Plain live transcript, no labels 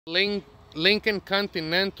Lincoln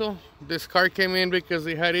Continental. This car came in because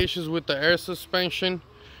it had issues with the air suspension.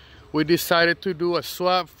 We decided to do a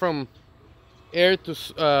swap from air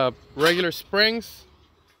to regular springs.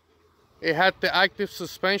 It had the active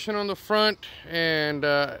suspension on the front, and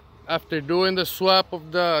after doing the swap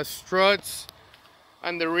of the struts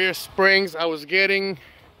and the rear springs, I was getting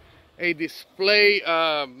a display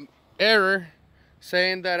error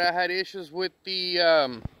saying that I had issues with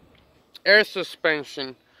the air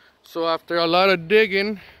suspension. So after a lot of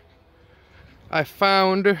digging, I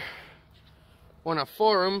found on a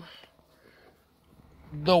forum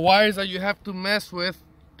the wires that you have to mess with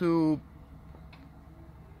to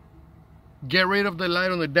get rid of the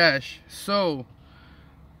light on the dash. So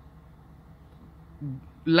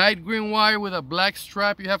light green wire with a black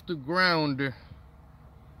strap you have to ground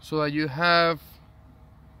so that you have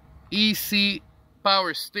easy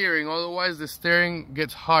power steering, otherwise the steering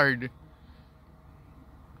gets hard.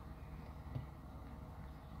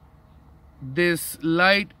 This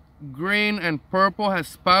light green and purple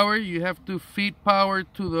has power. You have to feed power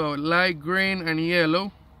to the light green and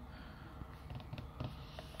yellow.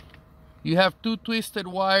 You have two twisted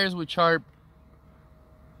wires which are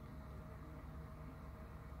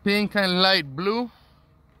pink and light blue,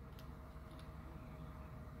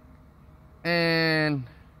 and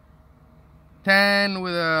tan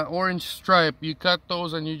with an orange stripe. You cut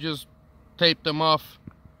those and you just tape them off.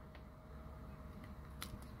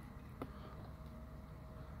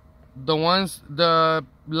 The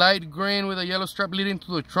light green with a yellow stripe leading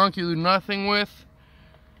to the trunk, you do nothing with.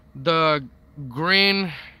 The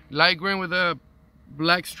light green with a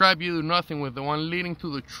black stripe, you do nothing with. The one leading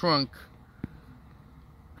to the trunk.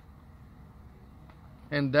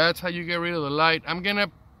 And that's how you get rid of the light. I'm gonna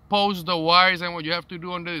post the wires and what you have to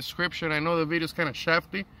do in the description. I know the video is kind of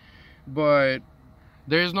shafty, but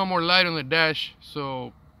there is no more light on the dash,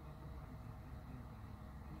 so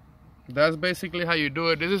that's basically how you do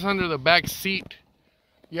it. This is under the back seat.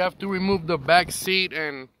 You have to remove the back seat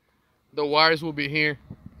and the wires will be here.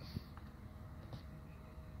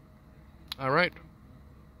 All right.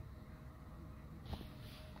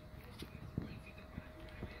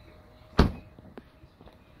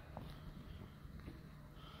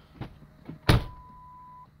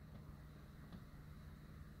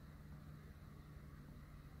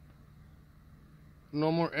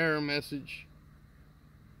 No more error message.